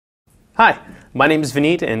Hi, my name is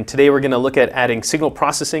Vineet, and today we're going to look at adding signal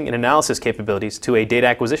processing and analysis capabilities to a data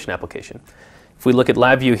acquisition application. If we look at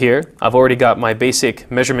LabVIEW here, I've already got my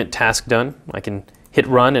basic measurement task done. I can hit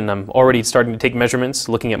run and I'm already starting to take measurements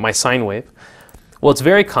looking at my sine wave. Well, it's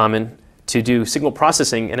very common to do signal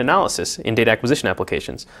processing and analysis in data acquisition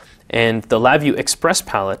applications. And the LabVIEW Express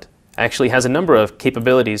palette actually has a number of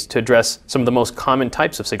capabilities to address some of the most common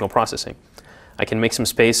types of signal processing. I can make some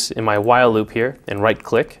space in my while loop here and right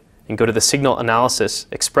click and go to the Signal Analysis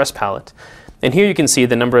Express palette. And here you can see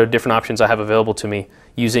the number of different options I have available to me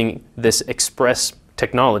using this Express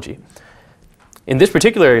technology. In this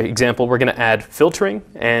particular example, we're going to add filtering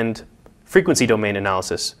and frequency domain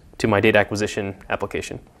analysis to my data acquisition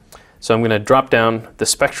application. So I'm going to drop down the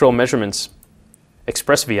Spectral Measurements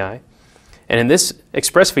Express VI. And in this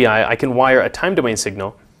Express VI, I can wire a time domain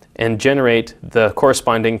signal and generate the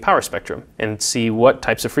corresponding power spectrum and see what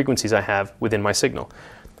types of frequencies I have within my signal.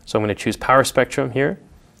 So I'm going to choose power spectrum here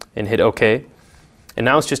and hit OK. And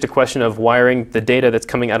now it's just a question of wiring the data that's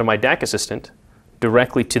coming out of my DAC assistant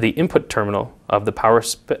directly to the input terminal of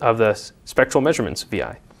the spectral measurements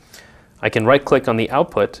VI. I can right click on the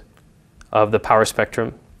output of the power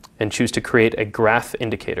spectrum and choose to create a graph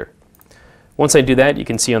indicator. Once I do that, you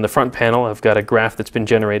can see on the front panel I've got a graph that's been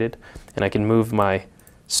generated, and I can move my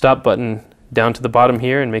stop button down to the bottom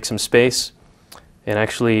here and make some space and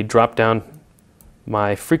actually drop down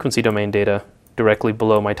my frequency domain data directly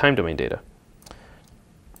below my time domain data.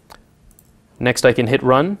 Next I can hit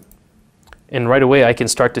run, and right away I can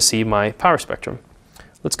start to see my power spectrum.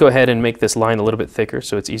 Let's go ahead and make this line a little bit thicker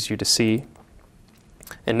so it's easier to see.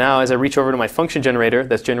 And now as I reach over to my function generator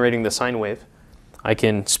that's generating the sine wave, I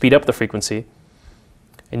can speed up the frequency,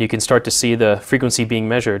 and you can start to see the frequency being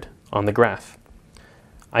measured on the graph.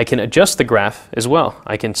 I can adjust the graph as well.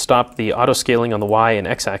 I can stop the auto scaling on the Y and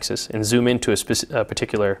X axis and zoom into a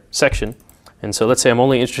particular section. And so let's say I'm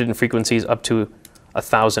only interested in frequencies up to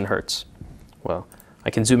 1,000 hertz. Well,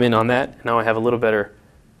 I can zoom in on that. Now I have a little better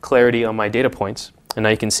clarity on my data points. And now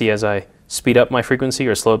you can see as I speed up my frequency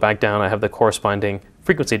or slow it back down, I have the corresponding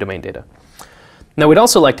frequency domain data. Now we'd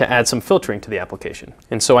also like to add some filtering to the application.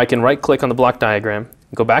 And so I can right click on the block diagram,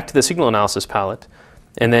 go back to the signal analysis palette,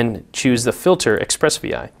 and then choose the Filter Express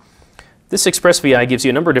VI. This Express VI gives you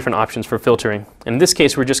a number of different options for filtering. In this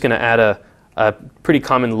case, we're just going to add a pretty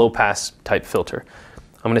common low-pass type filter.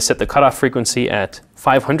 I'm going to set the cutoff frequency at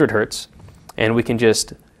 500 hertz, and we can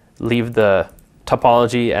just leave the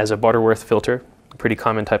topology as a Butterworth filter, a pretty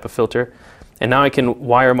common type of filter. And now I can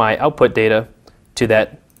wire my output data to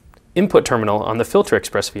that input terminal on the Filter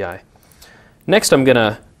Express VI. Next, I'm going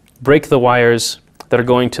to break the wires that are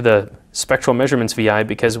going to the Spectral Measurements VI,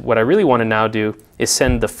 because what I really want to now do is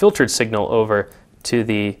send the filtered signal over to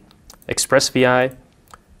the Express VI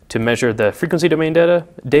to measure the frequency domain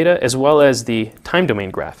data as well as the time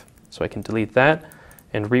domain graph. So I can delete that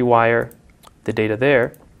and rewire the data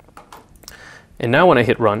there. And now when I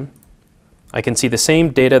hit run, I can see the same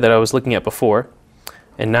data that I was looking at before.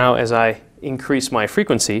 And now as I increase my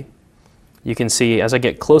frequency, you can see as I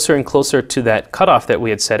get closer and closer to that cutoff that we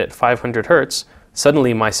had set at 500 hertz,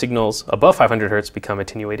 suddenly my signals above 500 hertz become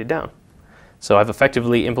attenuated down. So I've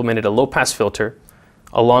effectively implemented a low-pass filter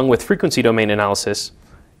along with frequency domain analysis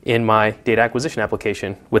in my data acquisition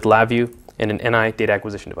application with LabVIEW and an NI data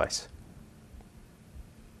acquisition device.